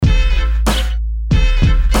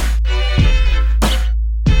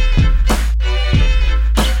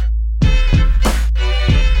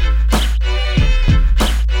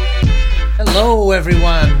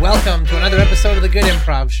episode of the Good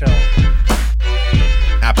Improv Show.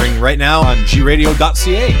 Happening right now on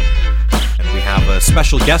gradio.ca. And we have a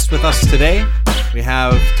special guest with us today. We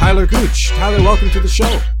have Tyler Gooch. Tyler, welcome to the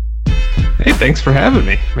show. Hey, thanks for having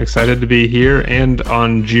me. I'm excited to be here and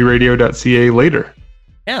on gradio.ca later.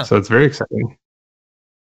 Yeah. So it's very exciting.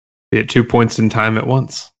 Be at 2 points in time at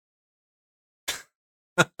once.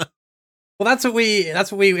 Well, that's what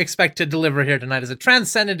we expect to deliver here tonight, is a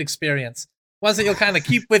transcendent experience. One that you'll kind of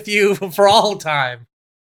keep with you for all time.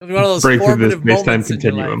 It'll be one of those Break through formative this space-time moments in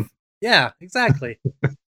your life. continuum. Yeah, exactly.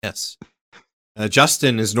 Yes.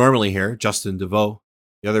 Justin is normally here, Justin DeVoe,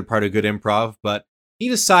 the other part of Good Improv, but he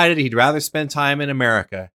decided he'd rather spend time in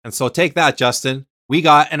America. And so take that, Justin. We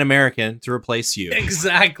got an American to replace you.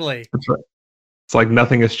 Exactly. That's right. It's like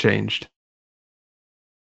nothing has changed.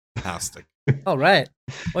 Fantastic. All right.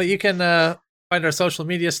 Well, you can find our social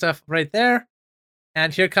media stuff right there.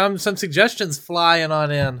 And here comes some suggestions flying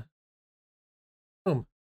on in. Boom.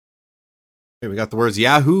 Okay, we got the words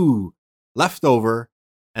Yahoo, leftover,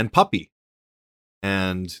 and puppy.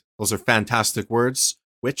 And those are fantastic words,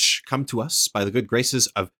 which come to us by the good graces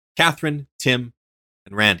of Catherine, Tim,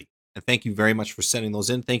 and Randy. And thank you very much for sending those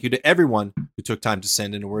in. Thank you to everyone who took time to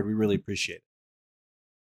send in a word. We really appreciate it.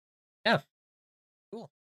 Yeah. Cool.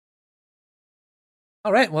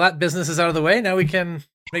 All right. Well, that business is out of the way. Now we can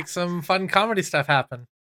make some fun comedy stuff happen.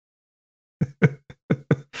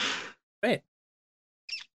 Great.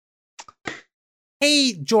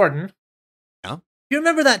 Hey, Jordan. Yeah? You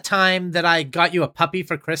remember that time that I got you a puppy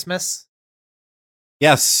for Christmas?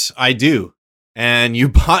 Yes, I do. And you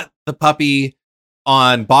bought the puppy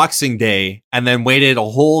on Boxing Day and then waited a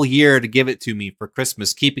whole year to give it to me for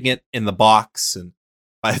Christmas, keeping it in the box. And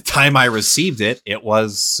by the time I received it, it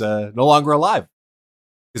was no longer alive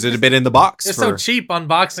because it had been in the box. It's so cheap on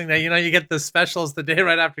Boxing Day. You know, you get the specials the day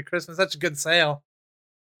right after Christmas. Such a good sale.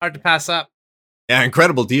 Hard to pass up. Yeah,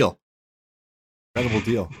 incredible deal. Incredible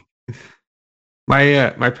deal.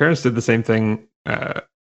 My parents did the same thing.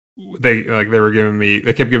 They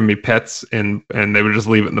kept giving me pets and they would just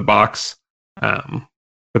leave it in the box. But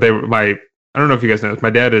I don't know if you guys know this. My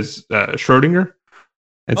dad is Schrodinger,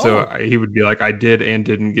 and so he would be like, "I did and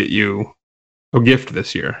didn't get you a gift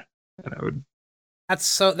this year," and I would.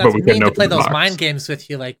 That's mean to play those mind games with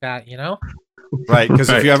you like that, you know? Right, because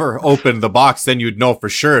if you ever opened the box, then you'd know for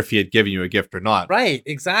sure if he had given you a gift or not. Right,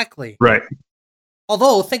 exactly. Right.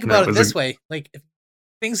 Although, think about it this way. Like, if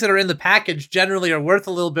things that are in the package generally are worth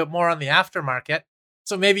a little bit more on the aftermarket.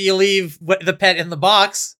 So maybe you leave the pet in the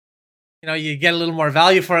box. You know, you get a little more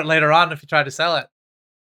value for it later on if you try to sell it.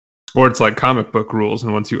 Or it's like comic book rules,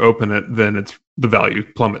 and once you open it, then the value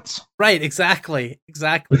plummets. Right, exactly.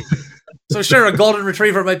 So sure, a golden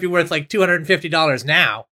retriever might be worth like $250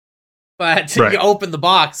 now. But you open the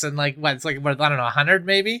box and it's like, I don't know, 100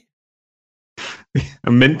 maybe?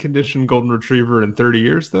 A mint condition golden retriever in 30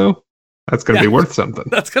 years, though? That's going to be worth something.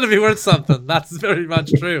 That's going to be worth something. That's very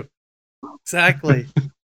much true. Exactly.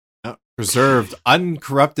 Preserved,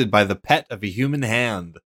 uncorrupted by the pet of a human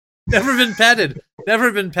hand. Never been petted.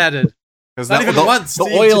 Because not even once. The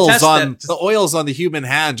oils on the human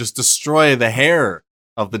hand just destroy the hair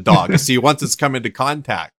of the dog. See, once it's come into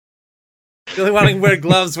contact. You really want to wear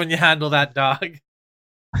gloves when you handle that dog.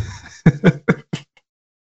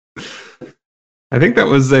 I think that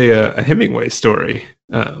was a Hemingway story.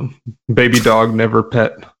 Baby dog, never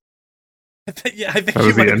pet. I think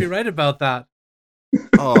you might be right about that.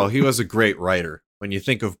 Oh, he was a great writer. When you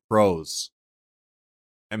think of prose,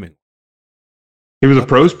 Hemingway. He was a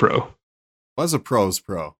prose pro. Was a prose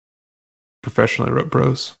pro. Professionally wrote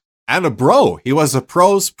prose. And a bro. He was a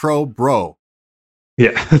prose pro bro.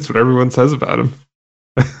 Yeah, that's what everyone says about him.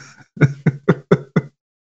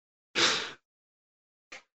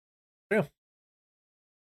 True.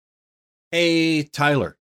 Hey,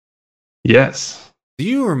 Tyler. Yes. Do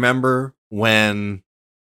you remember when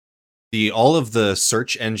all of the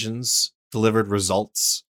search engines delivered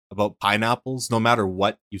results about pineapples, no matter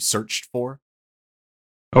what you searched for?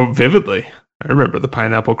 Oh, vividly. I remember the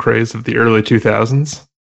pineapple craze of the early 2000s.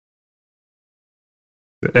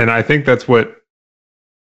 And I think that's what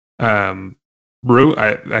I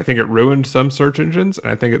think it ruined some search engines,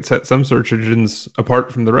 and I think it set some search engines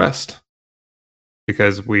apart from the rest.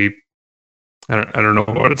 Because I don't know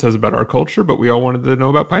what it says about our culture, but we all wanted to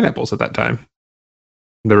know about pineapples at that time.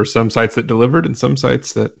 There were some sites that delivered and some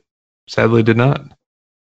sites that sadly did not.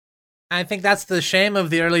 I think that's the shame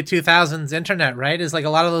of the early 2000s internet, right? Is like a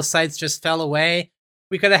lot of those sites just fell away.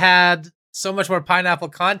 We could have had so much more pineapple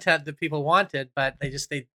content that people wanted, but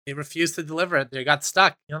they refused to deliver it. They got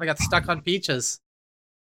stuck. You know, they got stuck on peaches.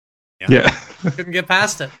 Yeah. Couldn't get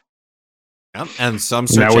past it. Yeah, and some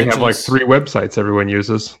search Now we engines, have like 3 websites everyone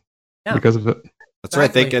uses because of it. That's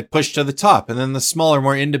right. They get pushed to the top, and then the smaller,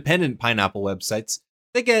 more independent pineapple websites,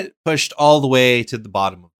 they get pushed all the way to the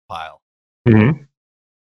bottom of the pile. Mm-hmm.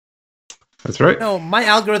 That's right. No, my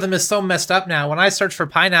algorithm is so messed up now. When I search for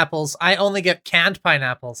pineapples, I only get canned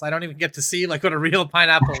pineapples. I don't even get to see like what a real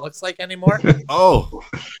pineapple looks like anymore. Oh,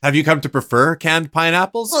 have you come to prefer canned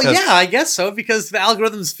pineapples? Well, yeah, I guess so, because the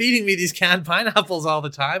algorithm's feeding me these canned pineapples all the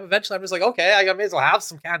time. Eventually, I'm just like, okay, I may as well have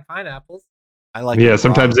some canned pineapples. I like. Yeah,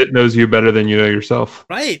 sometimes it knows you better than you know yourself.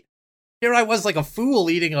 Right. Here I was like a fool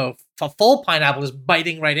eating a full pineapple, just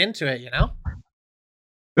biting right into it, you know?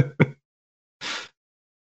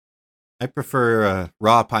 I prefer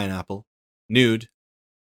raw pineapple, nude,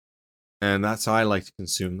 and that's how I like to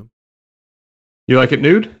consume them. You like it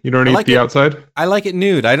nude? You don't eat the outside? I like it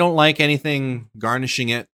nude. I don't like anything garnishing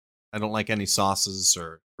it. I don't like any sauces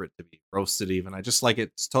or for it to be roasted even. I just like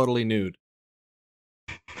it totally nude.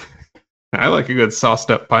 I like a good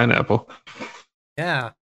sauced up pineapple.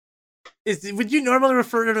 Yeah. Would you normally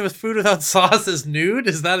refer to food without sauce as nude?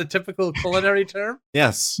 Is that a typical culinary term?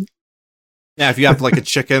 Yes. Yeah, if you have like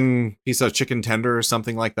a piece of chicken tender or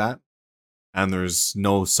something like that, and there's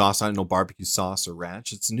no sauce on it, no barbecue sauce or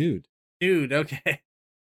ranch, it's nude. Nude, okay.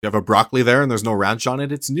 You have a broccoli there and there's no ranch on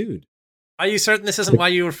it, it's nude. Are you certain this isn't why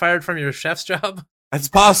you were fired from your chef's job? That's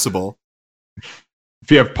possible. If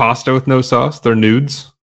you have pasta with no sauce, they're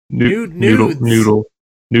nudes. Nude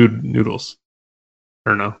noodles.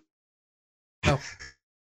 Or no. Oh.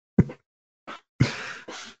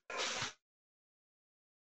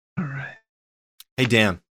 All right. Hey,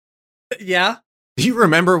 Dan. Yeah? Do you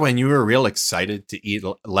remember when you were real excited to eat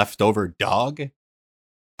leftover dog?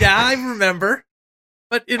 Yeah, I remember.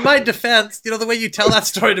 But in my defense, the way you tell that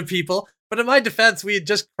story to people, but in my defense, we had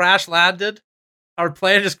just crash landed. Our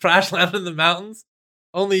plane just crash landed in the mountains.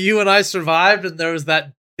 Only you and I survived, and there was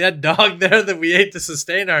that dead dog there that we ate to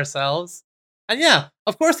sustain ourselves. And yeah,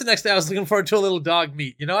 of course, the next day I was looking forward to a little dog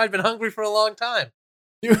meat. I'd been hungry for a long time.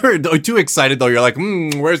 You were too excited, though. You're like,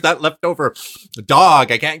 where's that leftover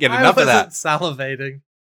dog? I can't get enough of that. I wasn't salivating.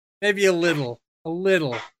 Maybe a little. Do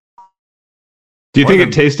you think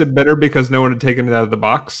it tasted better because no one had taken it out of the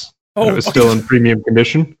box? Oh, it was still in premium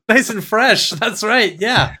condition? Nice and fresh. That's right.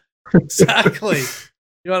 Yeah, exactly.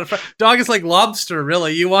 You want dog is like lobster,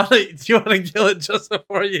 really. You want to kill it just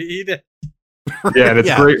before you eat it. Yeah, and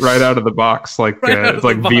it's great right out of the box, like it's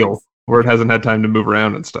like veal, where it hasn't had time to move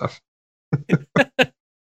around and stuff.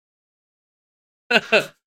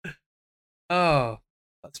 Oh,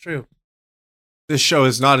 that's true. This show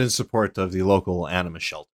is not in support of the local anima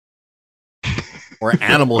shelter. Or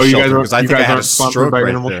animal shelter, because I think I had a stroke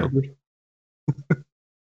right there.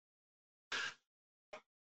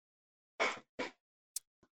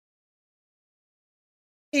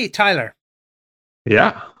 Hey, Tyler.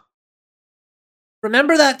 Yeah.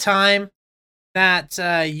 Remember that time that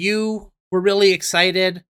you were really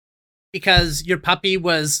excited because your puppy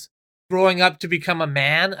was growing up to become a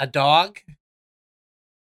man, a dog?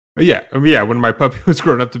 Yeah, when my puppy was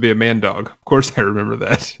growing up to be a man dog. Of course I remember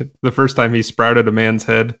that. The first time he sprouted a man's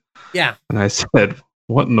head. Yeah. And I said,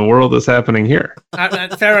 what in the world is happening here?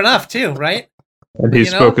 Fair enough, too, right? And he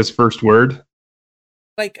spoke his first word.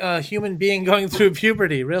 Like a human being going through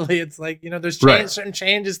puberty, really. It's like, there's certain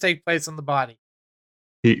changes take place in the body.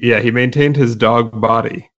 He maintained his dog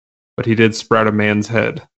body, but he did sprout a man's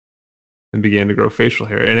head and began to grow facial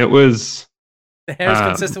hair. And it was... The hair is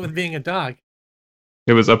consistent with being a dog.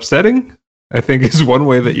 It was upsetting, I think is one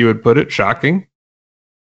way that you would put it. Shocking.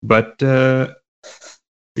 But, it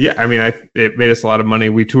made us a lot of money.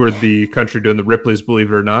 We toured the country doing the Ripley's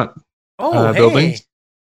Believe It or Not buildings.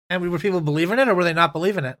 And were people believing it, or were they not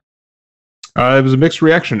believing it? It was a mixed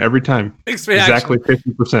reaction every time. Mixed reaction. Exactly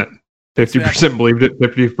 50%. 50% believed it,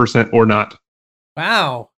 50% or not.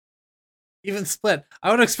 Wow. Even split. I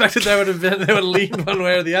would have expected they would have leaned one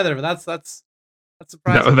way or the other, but that's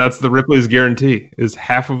surprising. No, that's the Ripley's guarantee, is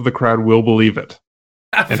half of the crowd will believe it,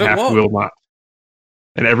 and half will not.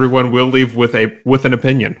 And everyone will leave with an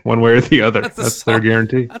opinion, one way or the other. That's their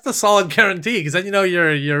guarantee. That's a solid guarantee, because then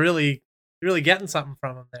you're really getting something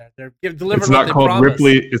from them there. They're delivering. It's not called promise.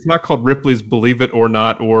 Ripley. It's not called Ripley's Believe It or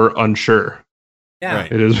Not or Unsure. Yeah,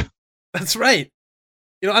 right. It is. That's right.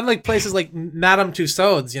 Unlike places like Madame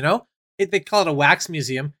Tussauds, they call it a wax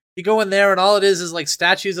museum. You go in there and all it is like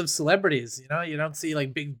statues of celebrities. You don't see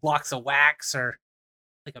like big blocks of wax or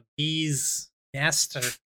like a bee's nest or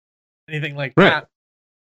anything like that.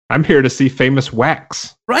 I'm here to see famous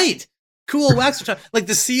wax. Right. Cool wax. Like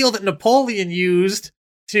the seal that Napoleon used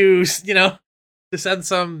to send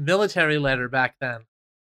some military letter back then.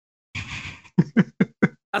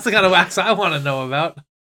 That's the kind of wax I want to know about.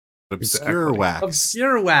 Obscure Exactly. wax.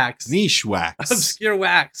 Obscure wax. Niche wax. Obscure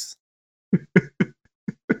wax.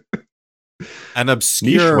 An Niche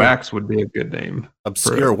obscure Wax would be a good name.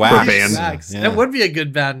 obscure for wax. band. Wax. Yeah. That would be a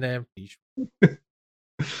good band name.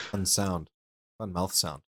 Fun sound. Fun mouth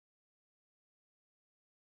sound.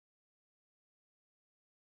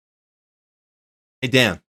 Hey,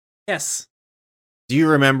 Dan, Yes. do you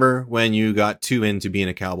remember when you got too into being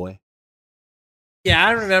a cowboy? Yeah,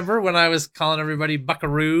 I remember when I was calling everybody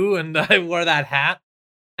buckaroo and I wore that hat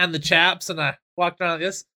and the chaps and I walked around like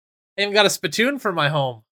this. I even got a spittoon for my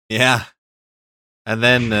home. Yeah. And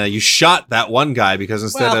then you shot that one guy because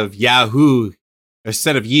instead of Yahoo,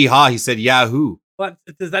 instead of yeehaw, he said Yahoo. But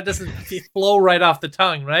that doesn't flow right off the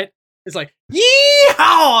tongue, right? It's like,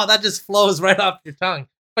 yeehaw! That just flows right off your tongue.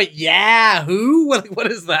 But Yahoo?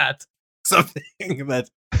 What is that? Something that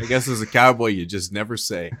I guess as a cowboy you just never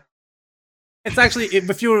say. It's actually,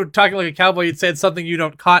 if you were talking like a cowboy, you'd say it's something you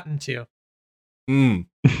don't cotton to. Mm.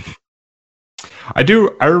 I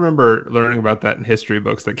remember learning about that in history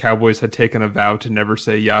books, that cowboys had taken a vow to never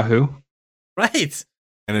say Yahoo. Right.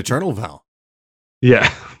 An eternal vow.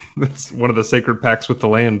 Yeah. That's one of the sacred pacts with the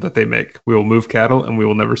land that they make. We will move cattle and we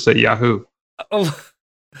will never say Yahoo.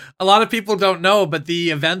 A lot of people don't know, but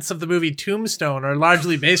the events of the movie Tombstone are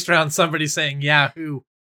largely based around somebody saying Yahoo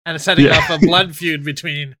and setting up a blood feud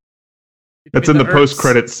between That's in the Earps.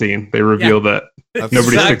 post-credit scene. They reveal that. That's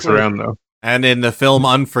Nobody Exactly. sticks around, though. And in the film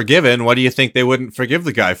Unforgiven, what do you think they wouldn't forgive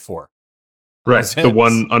the guy for? Right. Sins. The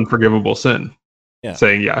one unforgivable sin. Yeah.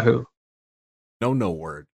 Saying Yahoo. No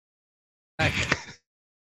word.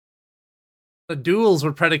 The duels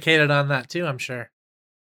were predicated on that too, I'm sure.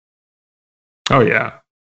 Oh, yeah.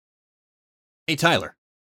 Hey, Tyler,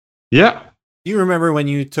 Yeah. do you remember when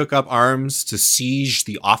you took up arms to siege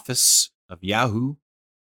the office of Yahoo?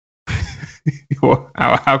 Well,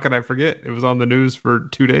 how could I forget? It was on the news for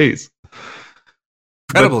 2 days.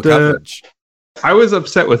 Incredible But, coverage. I was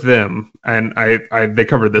upset with them, and they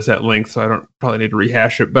covered this at length, so I don't probably need to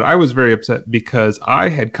rehash it. But I was very upset because I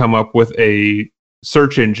had come up with a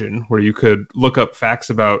search engine where you could look up facts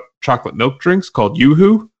about chocolate milk drinks called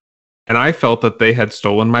Yoo-Hoo, and I felt that they had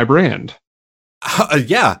stolen my brand.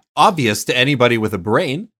 Yeah, obvious to anybody with a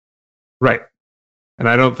brain. Right. And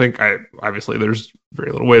I don't think obviously there's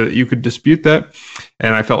very little way that you could dispute that.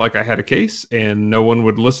 And I felt like I had a case and no one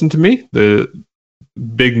would listen to me. The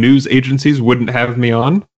big news agencies wouldn't have me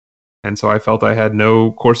on. And so I felt I had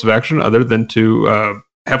no course of action other than to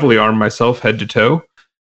heavily arm myself head to toe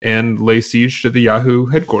and lay siege to the Yahoo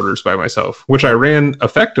headquarters by myself, which I ran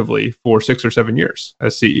effectively for 6 or 7 years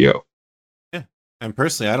as CEO. Yeah. And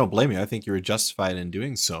personally, I don't blame you. I think you were justified in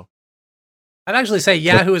doing so. I'd actually say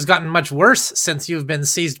Yahoo has gotten much worse since you've been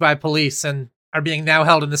seized by police and are being now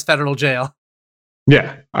held in this federal jail.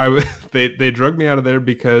 Yeah, they drug me out of there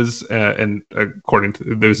because, and according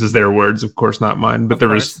to those is their words, of course, not mine, but there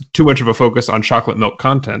was too much of a focus on chocolate milk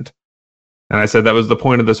content. And I said that was the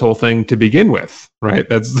point of this whole thing to begin with, right?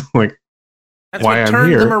 That's why what I'm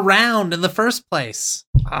turned here. them around in the first place.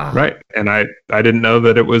 Right, and I didn't know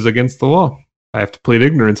that it was against the law. I have to plead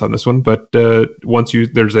ignorance on this one, but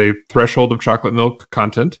there's a threshold of chocolate milk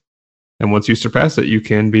content, and once you surpass it, you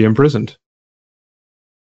can be imprisoned.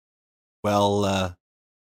 Well,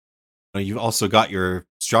 you've also got your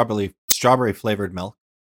strawberry flavored milk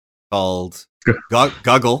called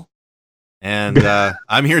Guggle, and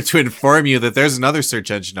I'm here to inform you that there's another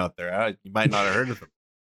search engine out there. You might not have heard of them.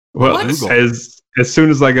 Well, as soon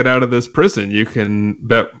as I get out of this prison, you can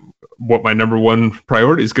bet what my number one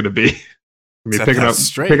priority is going to be. I mean,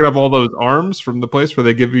 picking up all those arms from the place where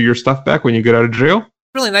they give you your stuff back when you get out of jail.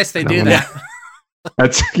 Really nice they do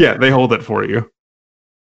that. They hold it for you.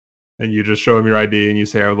 And you just show them your ID and you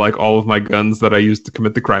say, I would like all of my guns that I used to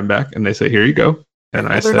commit the crime back. And they say, here you go. And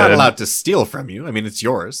they're not allowed to steal from you. I mean, it's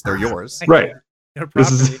yours. They're yours. Right. Your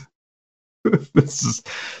property. This is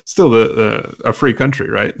still a free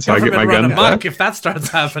country, right? So Government I get my gun back. If that starts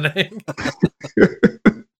happening.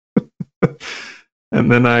 And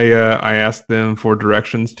then I asked them for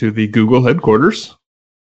directions to the Google headquarters,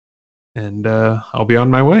 and I'll be on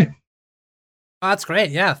my way. Oh, that's great.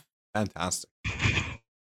 Yeah. Fantastic.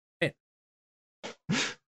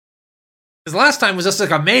 Because last time was just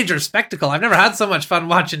like a major spectacle. I've never had so much fun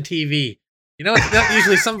watching TV. You know, it's not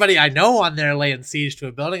usually somebody I know on there laying siege to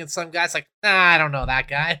a building, and some guy's like, nah, I don't know that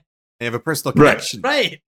guy. They have a personal connection.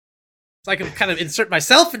 Right. So I can kind of insert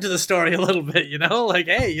myself into the story a little bit, you know? Like,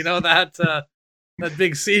 hey, you know, that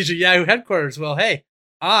big siege at Yahoo headquarters. Well, hey,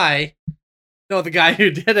 I know the guy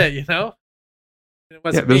who did it, you know?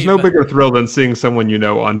 There's no bigger thrill than seeing someone you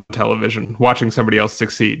know on television, watching somebody else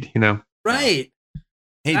succeed, you know? Right.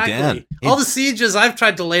 Hey, Dan. All the sieges I've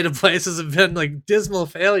tried to lay to places have been like dismal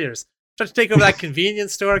failures. Tried to take over that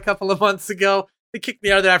convenience store a couple of months ago. They kicked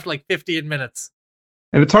me out of there after like 15 minutes.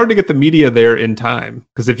 And it's hard to get the media there in time,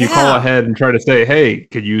 because if you call ahead and try to say, hey,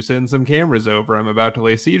 could you send some cameras over? I'm about to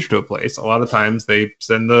lay siege to a place. A lot of times they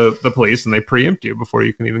send the police and they preempt you before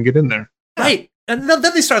you can even get in there. Right. And then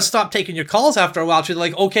they stop taking your calls after a while. They're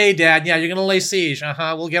like, okay, Dad, yeah, you're going to lay siege.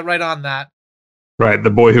 We'll get right on that. Right. The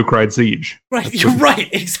boy who cried siege. Right. You're right.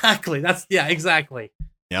 Exactly. Exactly.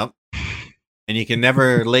 Yep. And you can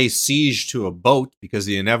never lay siege to a boat because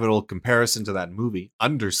the inevitable comparison to that movie,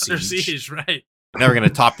 Under Siege. Under Siege, right. Never going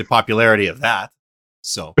to top the popularity of that.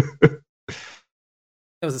 So. It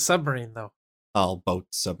was a submarine, though. Oh, boat,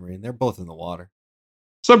 submarine. They're both in the water.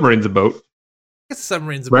 Submarine's a boat. I guess a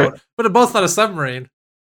submarine's a boat, but a boat's not a submarine.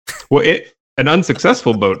 Well, an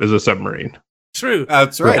unsuccessful boat is a submarine. True.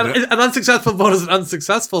 That's right. An unsuccessful boat is an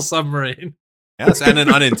unsuccessful submarine. Yes, and an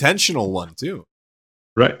unintentional one, too.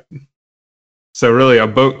 Right. So really, a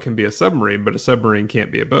boat can be a submarine, but a submarine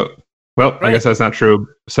can't be a boat. Well, I guess that's not true.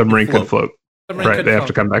 A submarine could float. Right, they have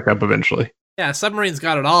to come back up eventually. Yeah, a submarine's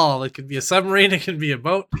got it all. It could be a submarine, it can be a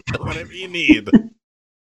boat. Whatever you need.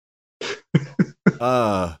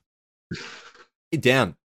 Hey,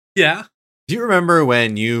 Dan. Yeah? Do you remember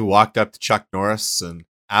when you walked up to Chuck Norris and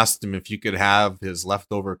asked him if you could have his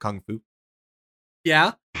leftover kung fu?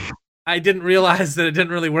 Yeah. I didn't realize that it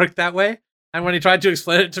didn't really work that way. And when he tried to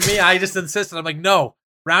explain it to me, I just insisted. I'm like, no,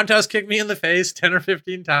 Roundhouse kicked me in the face 10 or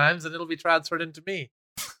 15 times and it'll be transferred into me.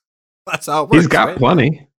 That's how it works. He's got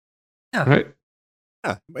plenty. Yeah. Right.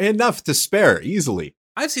 Yeah, enough to spare easily.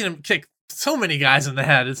 I've seen him kick so many guys in the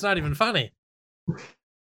head. It's not even funny. There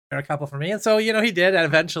are a couple for me. And so, he did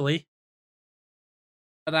eventually.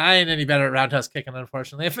 But I ain't any better at roundhouse kicking,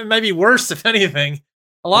 unfortunately. If it may be worse, if anything.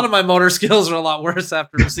 A lot of my motor skills are a lot worse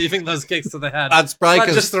after receiving those kicks to the head. That's probably not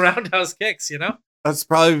just the roundhouse kicks, That's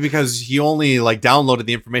probably because he only downloaded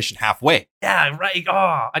the information halfway. Yeah, right.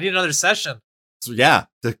 Oh, I need another session. So yeah,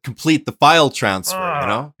 to complete the file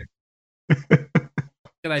transfer, Good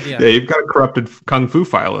idea. Yeah, you've got a corrupted kung fu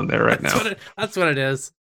file in there right now. That's what it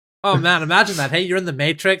is. Oh man, imagine that. Hey, you're in the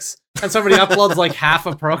Matrix and somebody uploads half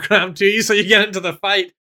a program to you, so you get into the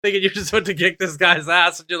fight thinking you're just about to kick this guy's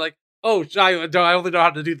ass, and you're like, oh, I only know how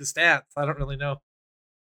to do the stance. I don't really know.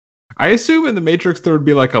 I assume in the Matrix there would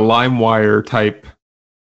be a LimeWire type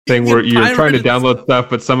thing where you're trying to download stuff,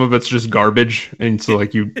 but some of it's just garbage, and so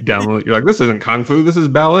you download, you're like, this isn't kung fu, this is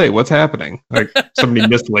ballet. What's happening? Somebody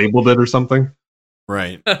mislabeled it or something.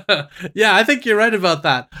 Right. Yeah, I think you're right about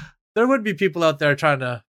that. There would be people out there trying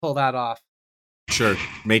to pull that off. Sure,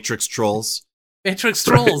 Matrix trolls. Matrix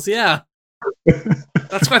trolls, yeah.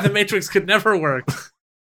 That's why the Matrix could never work.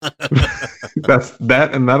 That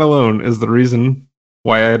and that alone is the reason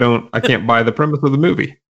why I can't buy the premise of the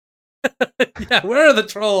movie. Yeah, where are the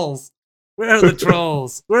trolls? Where are the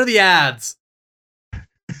trolls? Where are the ads?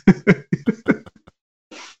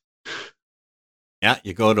 Yeah,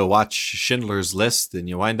 you go to watch Schindler's List and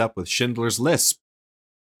you wind up with Schindler's Lisp.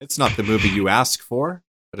 It's not the movie you ask for,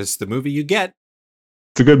 but it's the movie you get.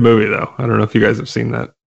 It's a good movie, though. I don't know if you guys have seen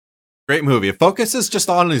that. Great movie. It focuses just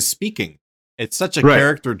on his speaking. It's such a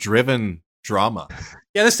character-driven drama.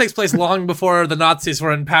 Yeah, this takes place long before the Nazis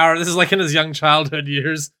were in power. This is in his young childhood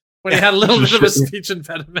years when he had a little bit of a speech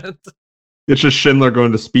impediment. It's just Schindler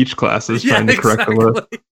going to speech classes trying to correct the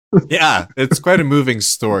list. Yeah, it's quite a moving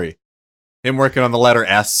story. Him working on the letter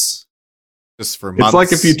S just for months. It's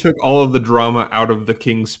like if you took all of the drama out of the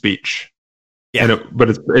King's speech. Yeah, but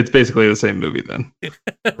it's basically the same movie then.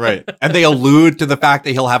 Right. And they allude to the fact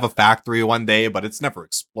that he'll have a factory one day, but it's never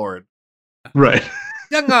explored. Right.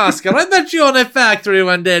 Young Oscar, I met you on a factory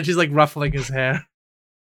one day, and she's ruffling his hair.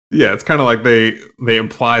 Yeah, it's kind of like they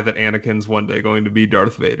imply that Anakin's one day going to be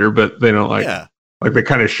Darth Vader, but they don't they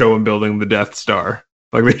kind of show him building the Death Star.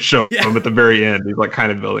 They show him at the very end. He's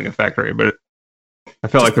kind of building a factory, but I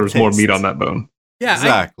felt like there was more meat on that bone. Yeah,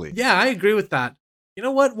 exactly. I agree with that. You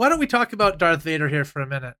know what? Why don't we talk about Darth Vader here for a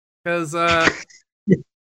minute? Because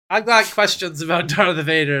I've got questions about Darth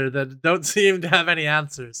Vader that don't seem to have any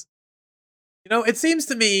answers. It seems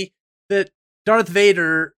to me that Darth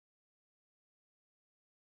Vader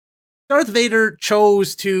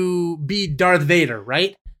chose to be Darth Vader,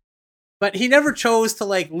 right? But he never chose to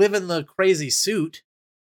live in the crazy suit.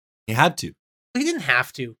 He had to. He didn't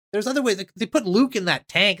have to. There's other ways. They put Luke in that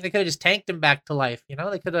tank. They could have just tanked him back to life. They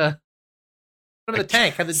could have put him in the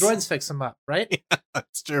tank, had the droids fix him up, right? Yeah,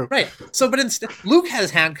 that's true. Right. So, but instead, Luke had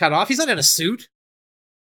his hand cut off. He's not in a suit,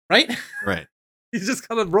 right? Right. He's just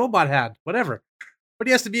got a robot hand, whatever. But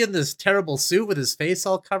he has to be in this terrible suit with his face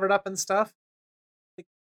all covered up and stuff.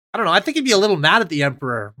 I don't know. I think he'd be a little mad at the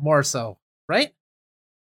Emperor more so, right?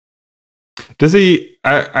 Does he?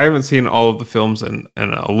 I haven't seen all of the films in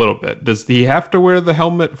a little bit. Does he have to wear the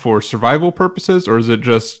helmet for survival purposes, or is it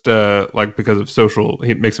just like because of social?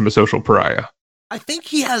 He makes him a social pariah. I think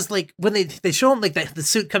he has like when they show him like the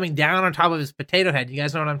suit coming down on top of his potato head. You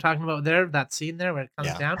guys know what I'm talking about there? That scene there where it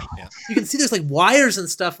comes down. Yeah. You can see there's like wires and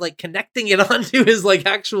stuff like connecting it onto his like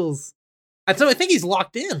actuals. And so I think he's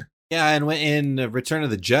locked in. Yeah, and when in Return of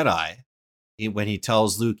the Jedi, when he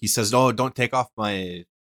tells Luke, he says, "No, don't take off my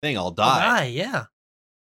thing. I'll die." Yeah.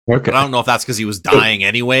 Okay. But I don't know if that's because he was dying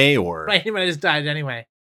anyway, or right. He might have just died anyway.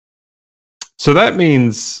 So that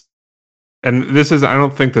means. And I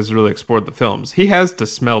don't think this really explored the films. He has to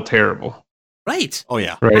smell terrible. Right. Oh,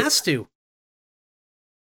 yeah. Right. Has to.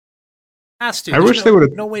 I wish they would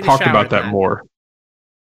have talked about that more.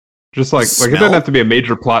 Just like it doesn't have to be a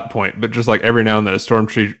major plot point, but just like every now and then a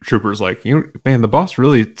stormtrooper's like, man, the boss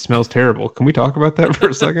really smells terrible. Can we talk about that for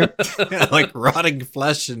a second? Yeah, like rotting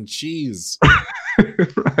flesh and cheese.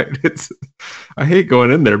 Right. I hate going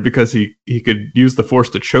in there because he could use the force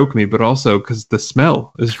to choke me, but also because the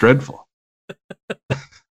smell is dreadful.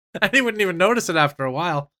 And he wouldn't even notice it after a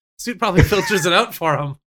while. Suit probably filters it out for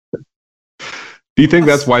him. Do you think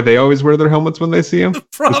that's why they always wear their helmets when they see him?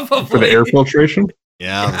 Probably. For the air filtration?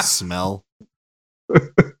 Yeah, the smell.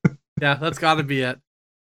 Yeah, that's got to be it.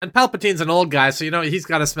 And Palpatine's an old guy, so he's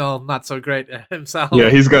got to smell not so great himself. Yeah,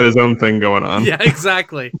 he's got his own thing going on. Yeah,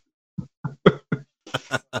 exactly.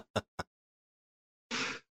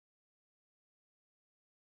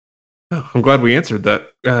 I'm glad we answered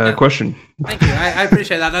that question. Thank you. I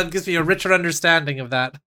appreciate that. That gives me a richer understanding of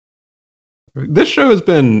that. This show has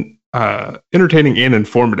been entertaining and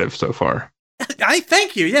informative so far. I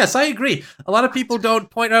thank you. Yes, I agree. A lot of people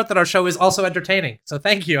don't point out that our show is also entertaining. So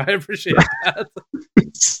thank you. I appreciate that.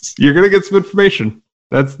 You're going to get some information.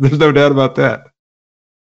 There's no doubt about that.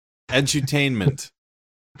 Edutainment.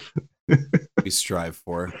 We strive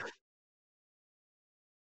for.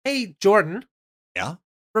 Hey, Jordan. Yeah?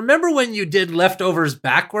 Remember when you did leftovers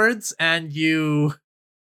backwards and you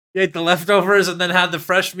ate the leftovers and then had the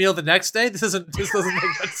fresh meal the next day? This doesn't make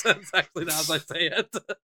much sense actually now as I say it.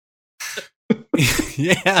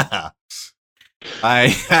 Yeah. I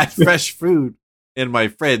had fresh food in my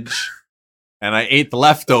fridge and I ate the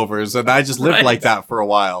leftovers and I just lived like that for a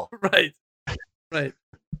while. Right. Okay.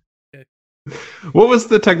 What was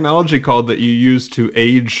the technology called that you used to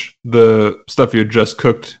age the stuff you had just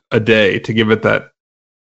cooked a day to give it that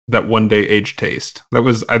 1 day aged taste? That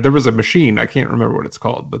was there was a machine, I can't remember what it's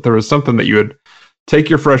called, but there was something that you would take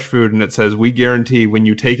your fresh food and it says, we guarantee when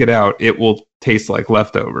you take it out, it will taste like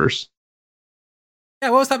leftovers. Yeah,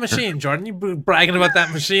 what was that machine, Jordan? You were bragging about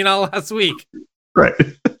that machine all last week. Right.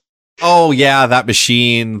 Oh, yeah, that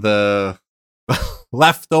machine, the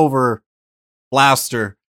leftover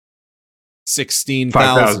blaster,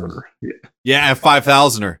 16,000. Yeah,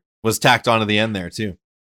 5,000er was tacked onto the end there, too.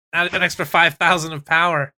 Add an extra 5,000 of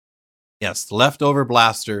power. Yes, the leftover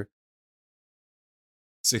blaster,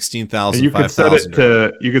 16,000. You could set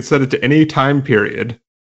it to any time period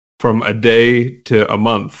from a day to a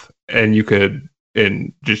month, and you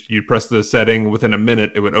press the setting within a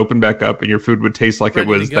minute, it would open back up, and your food would taste like it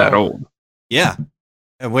was that old. Yeah,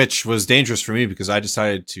 and which was dangerous for me because I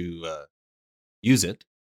decided to use it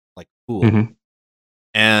like a fool. Mm-hmm.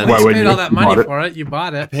 And you paid all that money for it. You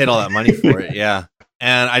bought it. I paid all that money for it. Yeah.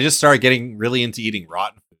 And I just started getting really into eating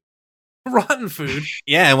rotten food. Rotten food?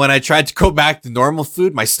 Yeah, and when I tried to go back to normal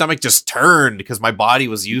food, my stomach just turned because my body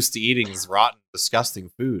was used to eating this rotten,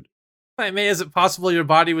 disgusting food. Is it possible your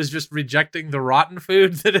body was just rejecting the rotten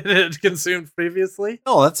food that it had consumed previously?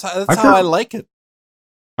 No, that's how I like it.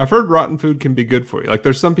 I've heard rotten food can be good for you. Like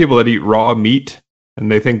there's some people that eat raw meat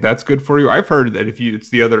and they think that's good for you. I've heard that it's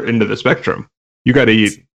the other end of the spectrum. You got to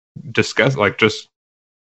eat just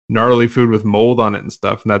gnarly food with mold on it and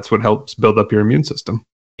stuff, and that's what helps build up your immune system.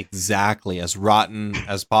 Exactly, as rotten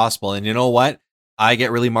as possible. And you know what? I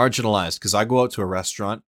get really marginalized because I go out to a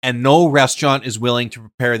restaurant and no restaurant is willing to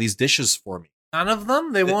prepare these dishes for me. None of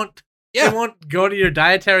them? They won't go to your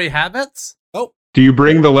dietary habits? Oh. Do you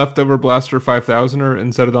bring the leftover blaster 5,000er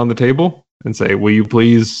and set it on the table and say, will you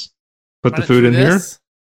please put the food in here?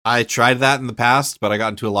 I tried that in the past, but I got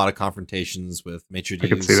into a lot of confrontations with maitre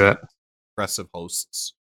d's. I can see that. Aggressive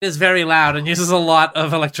hosts. It is very loud and uses a lot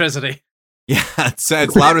of electricity. Yeah, it's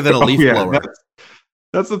louder than a leaf blower.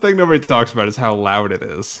 That's the thing nobody talks about is how loud it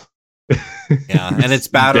is. Yeah, and its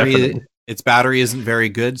battery isn't very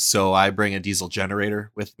good, so I bring a diesel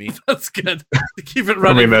generator with me. That's good. To keep it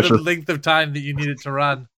running for the length of time that you need it to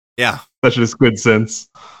run. Yeah. That's just good sense.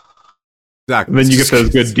 Exactly. And then you get those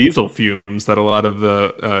good diesel fumes that a lot of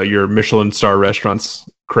the your Michelin star restaurants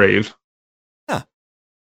crave. Yeah.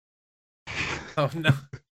 Oh no.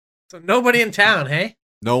 So nobody in town, hey?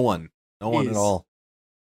 No one. No one at Jeez. all.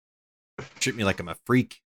 Treat me like I'm a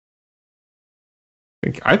freak.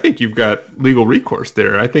 I think you've got legal recourse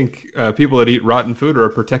there. I think people that eat rotten food are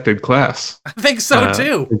a protected class. I think so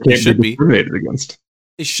too. They can't be discriminated against.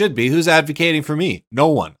 They should be. Who's advocating for me? No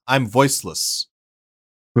one. I'm voiceless.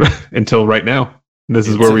 Until right now. This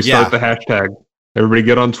is where we start the hashtag. Everybody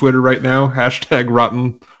get on Twitter right now. Hashtag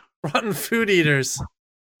rotten food eaters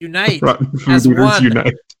unite. Rotten food as eaters one.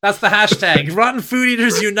 unite. That's the hashtag. Rotten food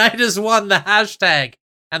eaters unite as one. The hashtag.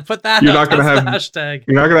 And put that. You're not going to have have the hashtag.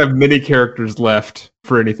 You're not going to have many characters left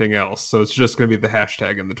for anything else, so it's just going to be the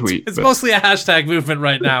hashtag in the tweet. It's mostly a hashtag movement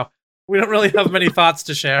right now. We don't really have many thoughts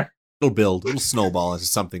to share. It'll snowball into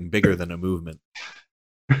something bigger than a movement.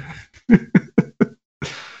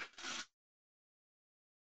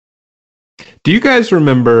 Do you guys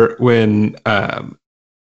remember when on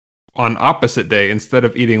opposite day, instead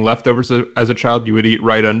of eating leftovers as a child, you would eat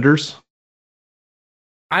right unders?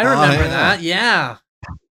 I remember that. Yeah.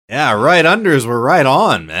 Yeah, right unders were right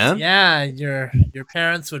on, man. Yeah, your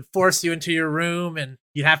parents would force you into your room, and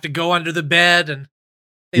you'd have to go under the bed, and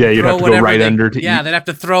you'd have to go right under to eat. Yeah, they'd have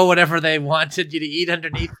to throw whatever they wanted you to eat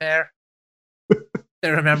underneath there.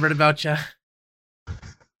 They remembered about you.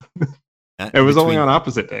 It was only on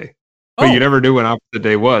opposite day. But you never knew when opposite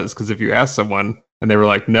day was, because if you asked someone and they were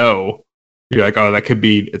like, no, you're like, oh, that could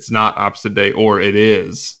be, it's not opposite day, or it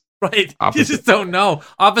is. Right. You just don't know.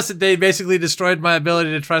 Opposite day basically destroyed my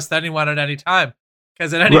ability to trust anyone at any time.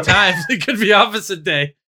 Because at any time, it could be opposite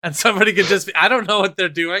day. And somebody could just be, I don't know what they're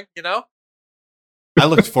doing, you know? I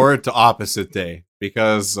looked forward to opposite day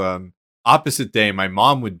because opposite day, my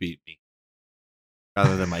mom would beat me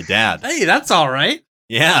rather than my dad. Hey, that's all right.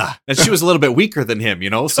 Yeah. And she was a little bit weaker than him, you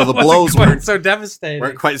know? So the blows weren't so devastating.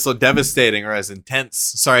 Weren't quite so devastating or as intense.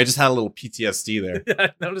 Sorry, I just had a little PTSD there. Yeah,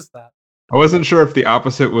 I noticed that. I wasn't sure if the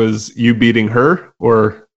opposite was you beating her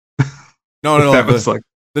or no. The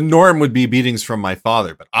norm would be beatings from my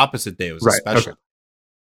father, but opposite day was special.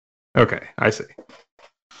 Okay, I see.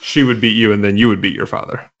 She would beat you, and then you would beat your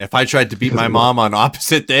father. If I tried to beat my mom on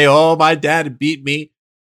opposite day, my dad beat me.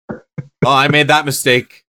 I made that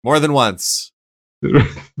mistake more than once.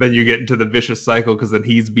 Then you get into the vicious cycle because then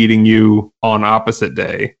he's beating you on opposite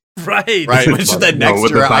day. Right. Which then next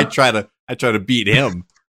year I try to beat him.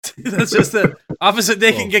 That's just that opposite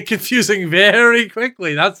day can get confusing very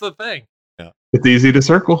quickly. That's the thing. Yeah. It's easy to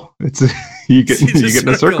circle. You get in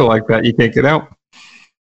a circle like that, you can't get out.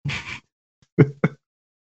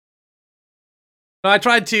 I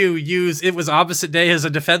tried to use it was opposite day as a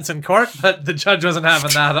defense in court, but the judge wasn't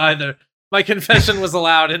having that either. My confession was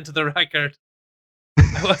allowed into the record.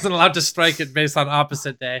 I wasn't allowed to strike it based on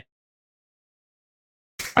opposite day.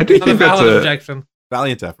 I do think that's a objection.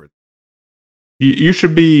 Valiant effort. You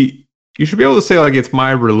should be able to say like it's my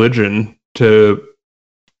religion to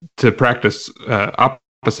practice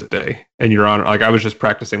opposite day, and Your Honor, like I was just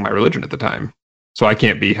practicing my religion at the time, so I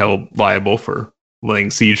can't be held liable for laying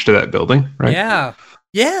siege to that building, right?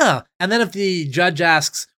 Yeah. And then if the judge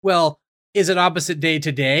asks, "Well, is it opposite day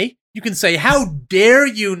today?" you can say, "How dare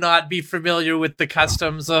you not be familiar with the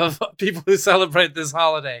customs of people who celebrate this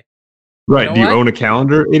holiday?" Right? Do you own a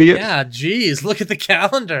calendar, idiot? Yeah. Geez, look at the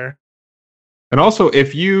calendar. And also,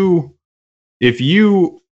 if you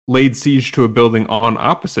laid siege to a building on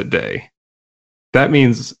opposite day, that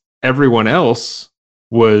means everyone else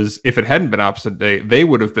was, if it hadn't been opposite day, they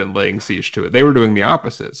would have been laying siege to it. They were doing the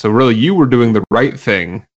opposite. So really, you were doing the right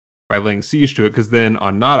thing by laying siege to it, because then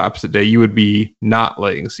on not opposite day, you would be not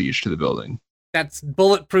laying siege to the building. That's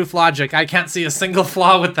bulletproof logic. I can't see a single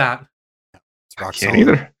flaw with that. I can't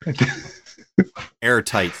either.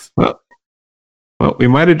 Airtight. Well, we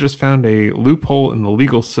might have just found a loophole in the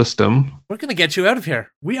legal system. We're going to get you out of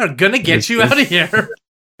here. We are going to get you out of here.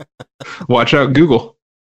 Watch out, Google.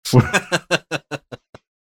 I'm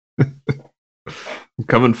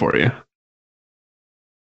coming for you.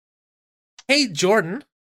 Hey, Jordan.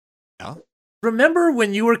 Yeah? Remember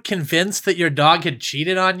when you were convinced that your dog had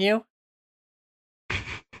cheated on you?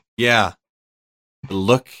 Yeah. The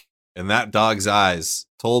look in that dog's eyes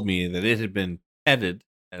told me that it had been petted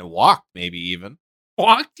and walked, maybe even.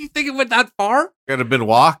 Walked? Do you think it went that far? Could have been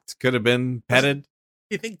walked. Could have been petted.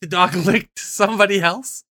 You think the dog licked somebody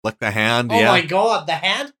else? Licked the hand, Oh my god, the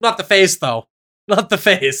hand? Not the face, though. Not the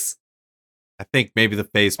face. I think maybe the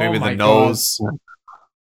face, maybe the nose. God.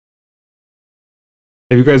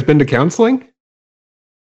 Have you guys been to counseling?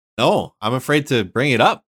 No, I'm afraid to bring it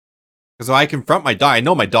up. Because if I confront my dog, I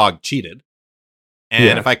know my dog cheated.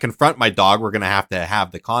 And if I confront my dog, we're going to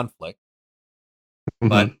have the conflict. Mm-hmm.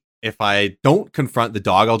 But if I don't confront the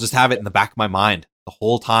dog, I'll just have it in the back of my mind the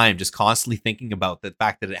whole time, just constantly thinking about the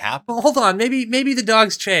fact that it happened. Well, hold on. Maybe the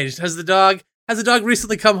dog's changed. Has the dog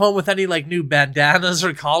recently come home with any like new bandanas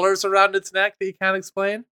or collars around its neck that you can't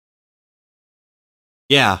explain?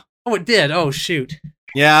 Yeah. Oh, it did. Oh, shoot.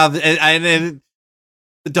 Yeah, and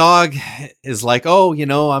the dog is like, oh,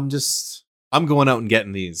 I'm going out and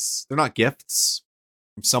getting these. They're not gifts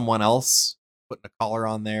from someone else, putting a collar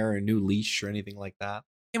on there, or a new leash, or anything like that.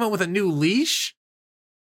 Came out with a new leash?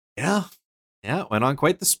 Yeah, went on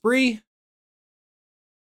quite the spree.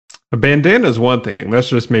 A bandana is one thing. That's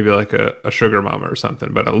just maybe like a sugar mama or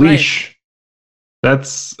something. But a leash,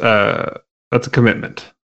 that's a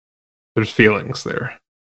commitment. There's feelings there.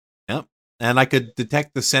 Yep. And I could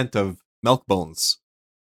detect the scent of milk bones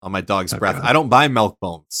on my dog's breath. God. I don't buy milk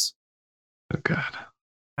bones. Oh, God.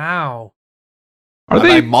 Wow. I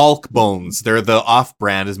buy Malk bones. They're the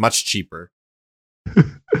off-brand, is much cheaper.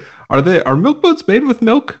 Are milk bones made with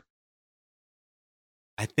milk?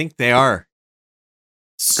 I think they are.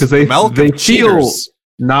 Because they feel cheaters.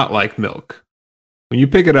 not like milk. When you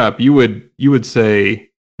pick it up, you would say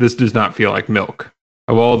this does not feel like milk.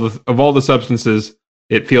 Of all the substances,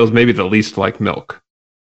 it feels maybe the least like milk.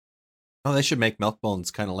 Oh, they should make milk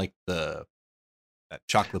bones kind of like that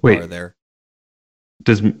chocolate bar there.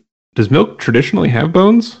 Does milk traditionally have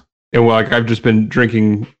bones? And I've just been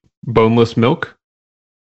drinking boneless milk.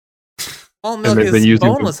 All milk is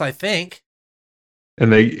boneless, I think.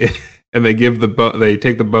 And they give they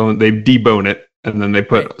take the bone, they debone it, and then they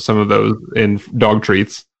put some of those in dog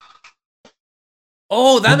treats.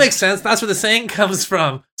 Oh, that makes sense. That's where the saying comes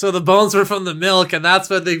from. So the bones were from the milk, and that's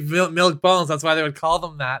where they milk bones. That's why they would call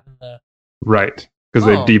them that. Right, because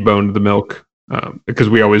they deboned the milk. Because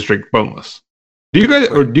we always drink boneless. Do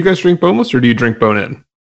you guys drink boneless, or do you drink bone-in?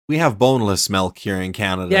 We have boneless milk here in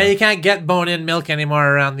Canada. Yeah, you can't get bone-in milk anymore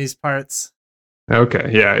around these parts. Okay,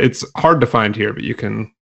 yeah, it's hard to find here, but you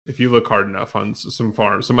can, if you look hard enough on some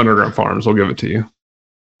farms, some underground farms, will give it to you.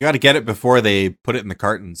 You got to get it before they put it in the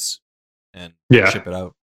cartons and ship it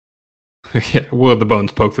out. Yeah, well, the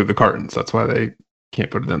bones poke through the cartons. That's why they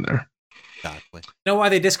can't put it in there. Exactly. You know why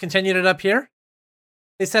they discontinued it up here?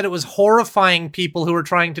 They said it was horrifying people who were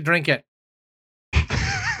trying to drink it.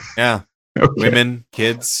 Yeah. Okay. Women,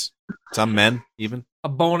 kids, some men, even. A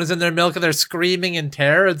bone is in their milk and they're screaming in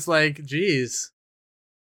terror. It's like, geez.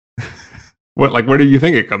 Where do you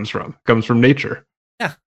think it comes from? It comes from nature.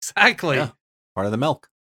 Yeah, exactly. Yeah. Part of the milk.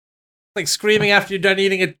 Like screaming after you're done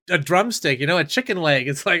eating a drumstick, a chicken leg.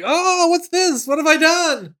 It's like, oh, what's this? What have I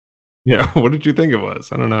done? Yeah, what did you think it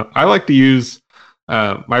was? I don't know. I like to use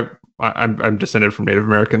I'm descended from Native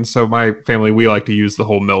Americans, so my family, we like to use the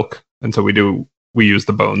whole milk, and so we use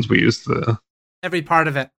the bones, we use every part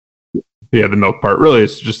of it. Yeah, the milk part. Really,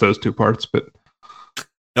 it's just those two parts, but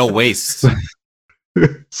no waste.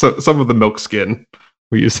 So some of the milk skin,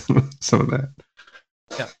 we use some of that.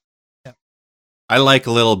 Yeah. I like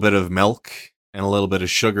a little bit of milk and a little bit of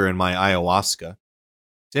sugar in my ayahuasca.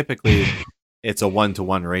 Typically, it's a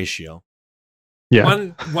 1-to-1 ratio.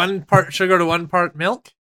 Yeah, one part sugar to 1 part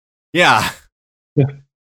milk. Yeah.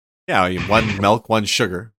 Yeah. One milk, 1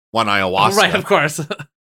 sugar, 1 ayahuasca. Right, of course.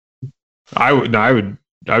 I would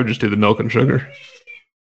just do the milk and sugar.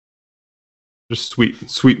 Just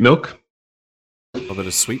sweet milk. A little bit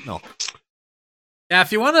of sweet milk. Yeah,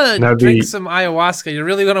 if you want to drink some ayahuasca, you're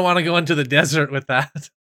really going to want to go into the desert with that.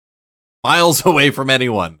 Miles away from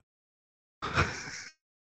anyone.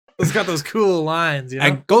 It's got those cool lines,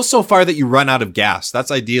 And go so far that you run out of gas.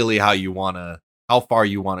 That's ideally how far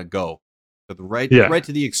you want to go. Right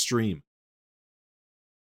to the extreme.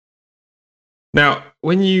 Now,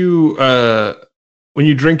 when you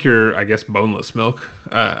drink your, I guess, boneless milk,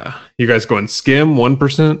 you guys going skim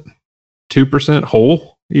 1%, 2%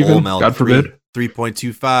 whole, even? Whole milk, God forbid.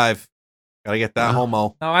 3.25. Gotta get that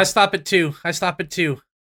homo. No, I stop at 2.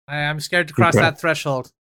 I'm scared to cross that threshold.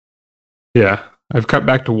 Yeah, I've cut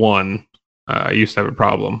back to 1. I used to have a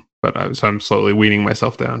problem, but I'm slowly weaning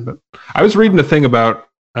myself down. But I was reading a thing about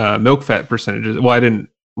milk fat percentages. Well, I didn't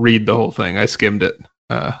read the whole thing. I skimmed it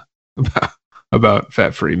about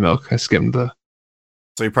fat-free milk. I skimmed the.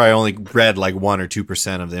 So you probably only read like 1 or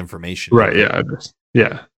 2% of the information. Right?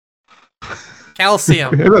 Yeah.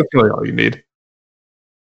 Calcium. That's really all you need.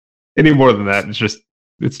 Any more than that,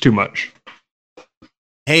 it's too much.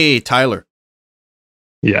 Hey, Tyler.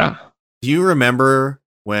 Yeah. Do you remember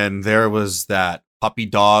when there was that puppy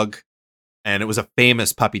dog, and it was a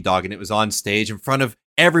famous puppy dog, and it was on stage in front of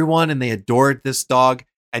everyone, and they adored this dog,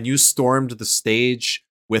 and you stormed the stage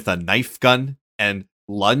with a knife gun and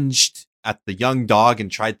lunged at the young dog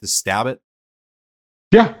and tried to stab it?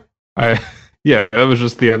 Yeah, that was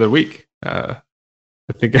just the other week. I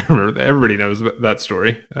think I remember that. Everybody knows that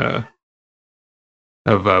story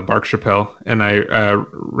of Bark Chappelle, and I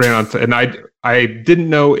ran on, and I didn't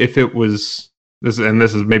know if it was this, and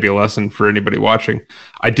this is maybe a lesson for anybody watching.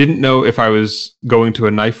 I didn't know if I was going to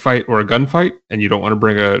a knife fight or a gunfight, and you don't want to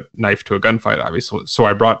bring a knife to a gunfight, obviously. So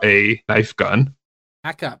I brought a knife gun,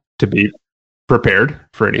 backup, to be prepared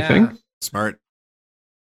for anything. Yeah. Smart.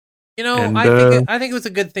 You know, and, I think it was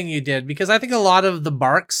a good thing you did, because I think a lot of the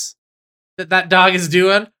barks that dog is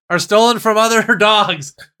doing are stolen from other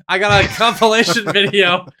dogs. I got a compilation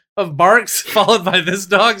video of barks followed by this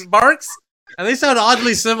dog's barks, and they sound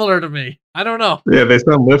oddly similar to me. I don't know. Yeah, they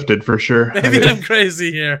sound lifted for sure. Maybe I'm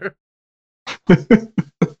crazy here.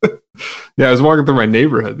 Yeah, I was walking through my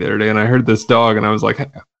neighborhood the other day, and I heard this dog, and I was like,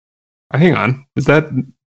 hang on,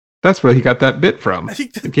 that's where he got that bit from? I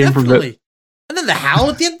think it came definitely. From and then the howl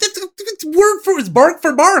at the end, it's word for, it's bark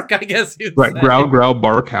for bark, I guess. Right, growl, growl,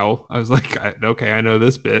 bark, howl. I was like, okay, I know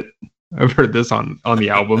this bit. I've heard this on the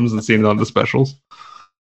albums and seen it on the specials.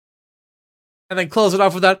 And then close it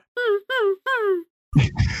off with that.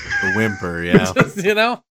 The whimper, yeah. Just, you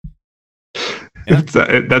know? Yeah.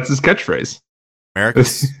 That's his catchphrase.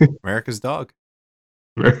 America's dog.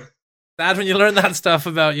 Sad when you learn that stuff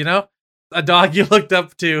about, you know, a dog you looked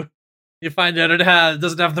up to. You find out it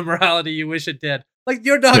doesn't have the morality you wish it did. Like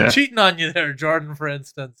your dog cheating on you there, Jordan, for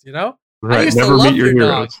instance, you know? Right, I used never to love meet your heroes.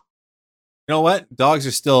 dog. You know what? Dogs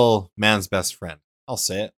are still man's best friend. I'll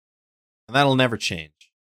say it. And that'll never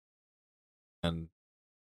change. And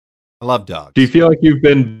I love dogs. Do you feel like you've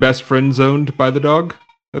been best friend zoned by the dog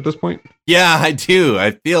at this point? Yeah, I do.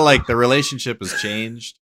 I feel like the relationship has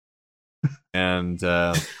changed. And,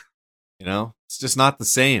 you know, it's just not the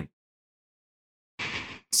same.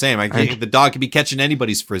 The dog could be catching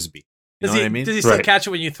anybody's frisbee. You know what I mean? Does he still catch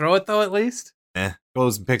it when you throw it, though, at least?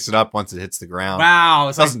 Goes and picks it up once it hits the ground. Wow.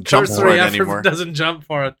 It doesn't jump for it anymore. Doesn't jump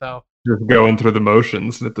for it, though. Just going through the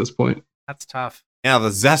motions at this point. That's tough. Yeah,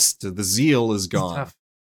 the zest, the zeal is gone. Tough.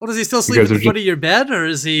 Well, does he still sleep at the foot of your bed, or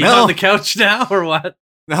is he on the couch now, or what?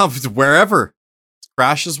 No, it's wherever.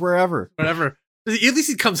 Crashes wherever. Whatever. At least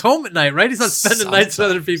he comes home at night, right? He's not spending nights at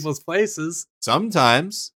other people's places.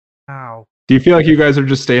 Sometimes. Wow. Do you feel like you guys are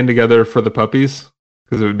just staying together for the puppies?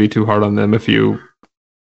 Because it would be too hard on them if you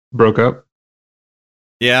broke up?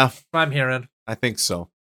 Yeah. I'm hearing. I think so.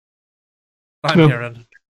 I'm hearing.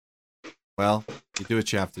 Well, you do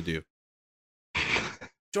what you have to do.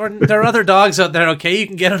 Jordan, there are other dogs out there, okay? You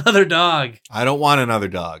can get another dog. I don't want another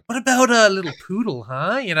dog. What about a little poodle,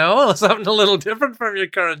 huh? You know, something a little different from your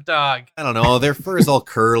current dog. I don't know. Their fur is all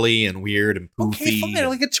curly and weird and poofy. Okay, fine.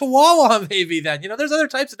 Like a chihuahua, maybe, then. You know, there's other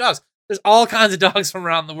types of dogs. There's all kinds of dogs from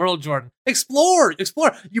around the world, Jordan. Explore.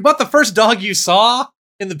 You bought the first dog you saw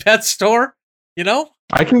in the pet store, you know?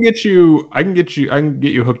 I can get you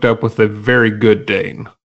hooked up with a very good Dane.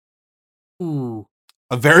 Ooh.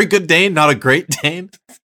 A very good Dane, not a great Dane?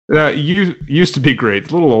 You used to be great.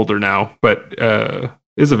 It's a little older now, but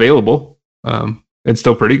is available. It's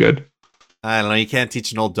still pretty good. I don't know. You can't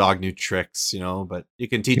teach an old dog new tricks, you know, but you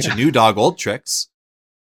can teach a new dog old tricks.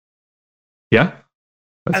 Yeah.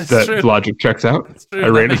 That true. Logic checks out. I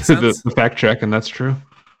ran into the fact check, and that's true.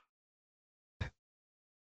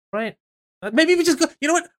 Right. Maybe we just go, you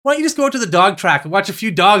know what? Why don't you just go out to the dog track and watch a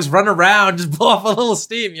few dogs run around, just blow off a little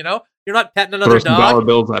steam, you know? You're not petting another dog. Throw some dollar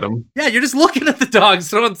bills at them. Yeah, you're just looking at the dogs,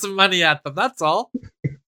 throwing some money at them. That's all.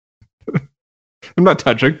 I'm not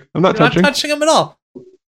touching. I'm not touching. Not touching them at all. It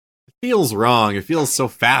feels wrong. It feels so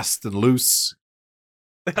fast and loose.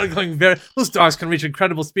 They're going those dogs can reach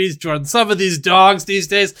incredible speeds, Jordan. Some of these dogs these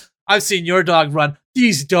days, I've seen your dog run.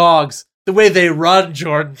 These dogs, the way they run,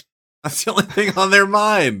 Jordan. That's the only thing on their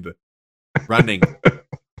mind. Running.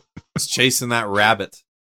 Just chasing that rabbit.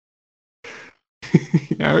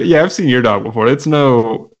 Yeah, I've seen your dog before.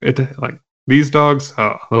 Like these dogs,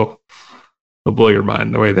 they'll blow your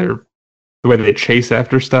mind the way they chase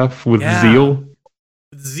after stuff with zeal.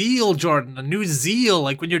 Zeal, Jordan, a new zeal,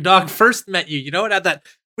 like when your dog first met you. You know, it had that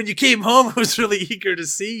when you came home, it was really eager to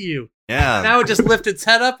see you. Yeah. Now it just lifted its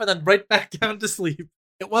head up and then right back down to sleep.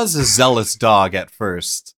 It was a zealous dog at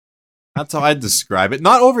first. That's how I'd describe it.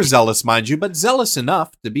 Not overzealous, mind you, but zealous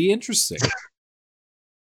enough to be interesting.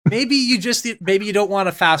 Maybe you don't want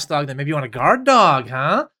a fast dog, then maybe you want a guard dog,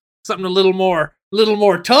 huh? Something a little more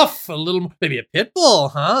tough, maybe a pit bull,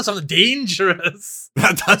 huh? Something dangerous.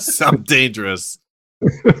 That does sound dangerous.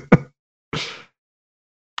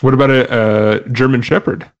 What about a German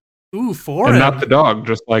Shepherd? Ooh, foreign. And not the dog,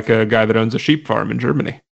 just like a guy that owns a sheep farm in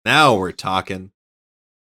Germany. Now we're talking.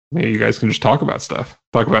 Maybe you guys can just talk about stuff.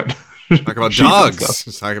 Talk about Talk about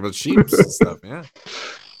dogs. Talk about sheep and stuff. Yeah.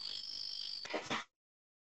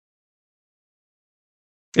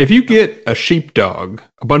 If you get a sheepdog,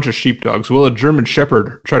 a bunch of sheepdogs, will a German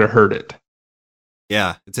Shepherd try to herd it?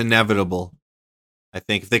 Yeah, it's inevitable. I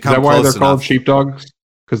think if they Is come that why close they're called enough. sheepdogs?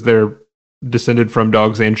 Because they're descended from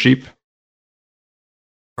dogs and sheep?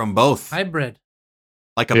 From both. Hybrid.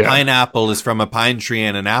 Like a pineapple is from a pine tree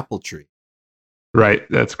and an apple tree. Right,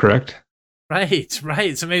 that's correct. Right. So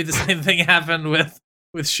maybe the same thing happened with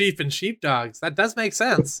sheep and sheepdogs. That does make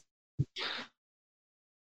sense.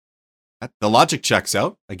 The logic checks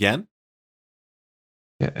out again.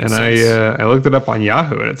 Yeah, and I looked it up on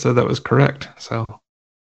Yahoo and it said that was correct. So,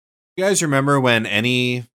 you guys remember when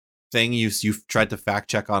anything you tried to fact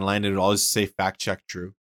check online, it would always say fact check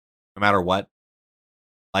true, no matter what?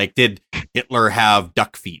 Like, did Hitler have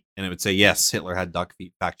duck feet? And it would say, yes, Hitler had duck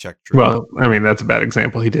feet. Fact check true. Well, I mean, that's a bad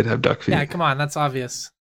example. He did have duck feet. Yeah, come on. That's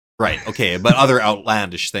obvious. Right. Okay. But other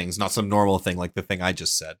outlandish things, not some normal thing like the thing I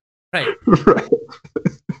just said. Right. Right.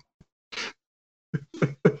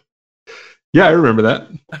 Yeah, I remember that.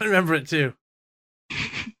 I remember it too.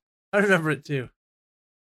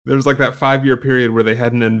 There was like that 5-year period where they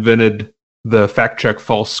hadn't invented the fact check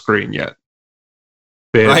false screen yet.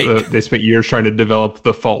 They spent years trying to develop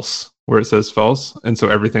the false, where it says false, and so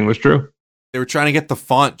everything was true. They were trying to get the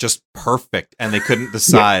font just perfect, and they couldn't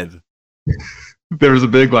decide. Yeah. There was a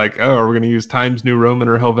big like, oh, are we going to use Times New Roman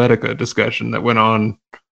or Helvetica discussion that went on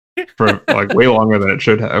for like way longer than it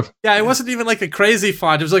should have. Yeah, it wasn't even like a crazy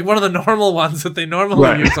font. It was like one of the normal ones that they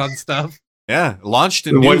normally use on stuff. Yeah, launched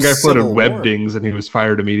in the one guy floated web dings and he was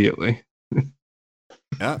fired immediately.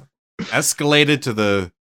 Yeah, escalated to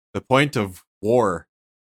the point of war.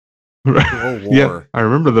 Right. War. Yeah, I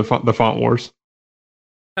remember the font wars.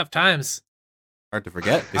 Tough times. Hard to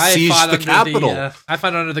forget. They sieged the capital. I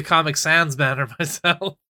fought under the Comic Sans banner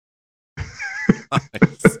myself.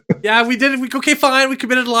 Nice. Yeah, we did. Okay, fine. We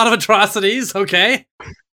committed a lot of atrocities. Okay,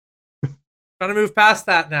 trying to move past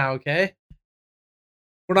that now. Okay,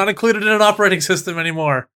 we're not included in an operating system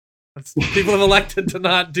anymore. People have elected to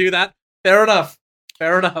not do that. Fair enough.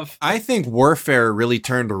 I think warfare really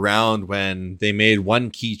turned around when they made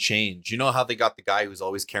one key change. You know how they got the guy who's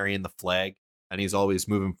always carrying the flag and he's always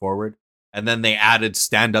moving forward, and then they added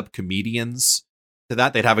stand-up comedians to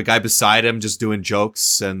that. They'd have a guy beside him just doing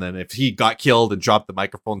jokes, and then if he got killed and dropped the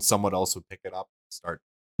microphone, someone else would pick it up and start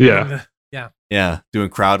doing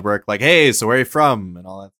crowd work, like, hey, so where are you from, and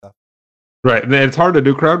all that stuff. Right, and it's hard to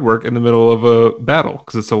do crowd work in the middle of a battle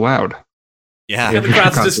because it's so loud. Yeah, the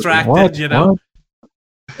crowd's distracted. What? You know,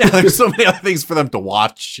 yeah, there's so many other things for them to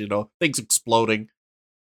watch. You know, things exploding.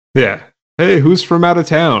 Yeah, hey, who's from out of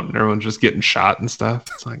town? Everyone's just getting shot and stuff.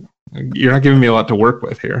 It's like, you're not giving me a lot to work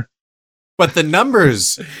with here. But the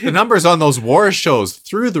numbers on those war shows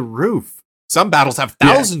through the roof. Some battles have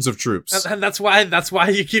thousands of troops, and that's why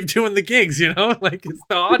you keep doing the gigs. You know, like it's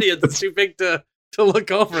the audience is too big to look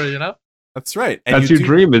over. You know, that's right. And that's your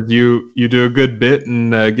dream. Is you do a good bit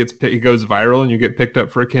and it goes viral, and you get picked up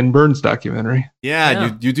for a Ken Burns documentary. Yeah.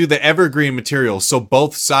 And you do the evergreen material, so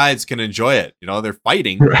both sides can enjoy it. You know, they're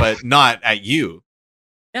fighting, but not at you.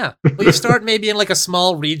 Yeah. Well, you start maybe in like a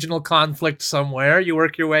small regional conflict somewhere. You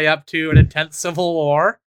work your way up to an intense civil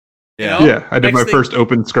war. Yeah. You know? Yeah. I did my first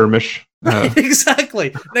open skirmish. Right,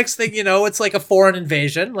 exactly. Next thing you know, it's like a foreign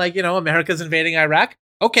invasion. Like, you know, America's invading Iraq.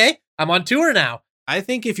 Okay, I'm on tour now. I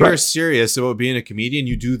think if you're serious about being a comedian,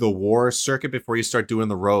 you do the war circuit before you start doing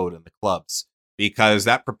the road and the clubs, because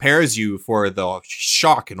that prepares you for the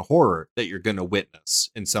shock and horror that you're going to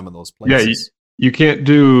witness in some of those places. Yeah, you can't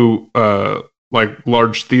do like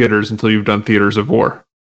large theaters until you've done theaters of war.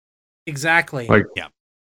 Exactly.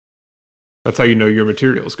 That's how you know your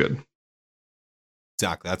material is good.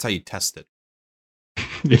 Exactly. That's how you test it.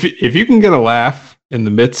 If you can get a laugh in the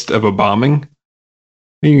midst of a bombing,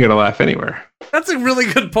 you can get a laugh anywhere. That's a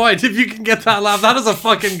really good point. If you can get that laugh, that is a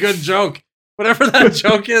fucking good joke. Whatever that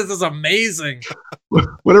joke is amazing.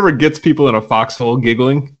 Whatever gets people in a foxhole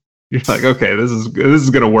giggling, you're like, okay, this is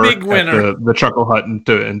going to work. Big winner. At the Chuckle Hut in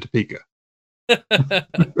Topeka.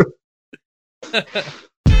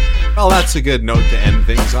 Well, that's a good note to end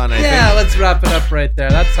things on, I think. Yeah, let's wrap it up right there.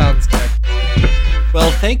 That sounds good. Well,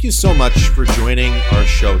 thank you so much for joining our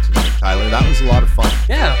show tonight, Tyler. That was a lot of fun.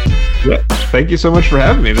 Yeah. Thank you so much for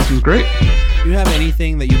having me. This was great. Do you have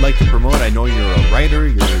anything that you'd like to promote? I know you're a writer.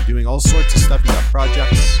 You're doing all sorts of stuff. You got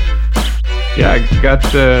projects. Yeah, I got,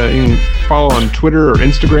 you can follow on Twitter or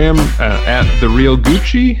Instagram at The Real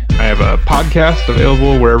Goochy. I have a podcast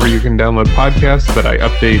available wherever you can download podcasts that I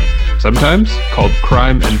update sometimes called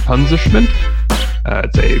Crime and Punishment.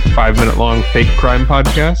 It's a 5-minute long fake crime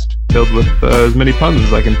podcast. filled with as many puns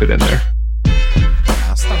as I can fit in there.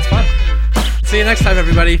 Sounds fun. See you next time,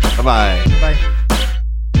 everybody. Bye-bye. Bye.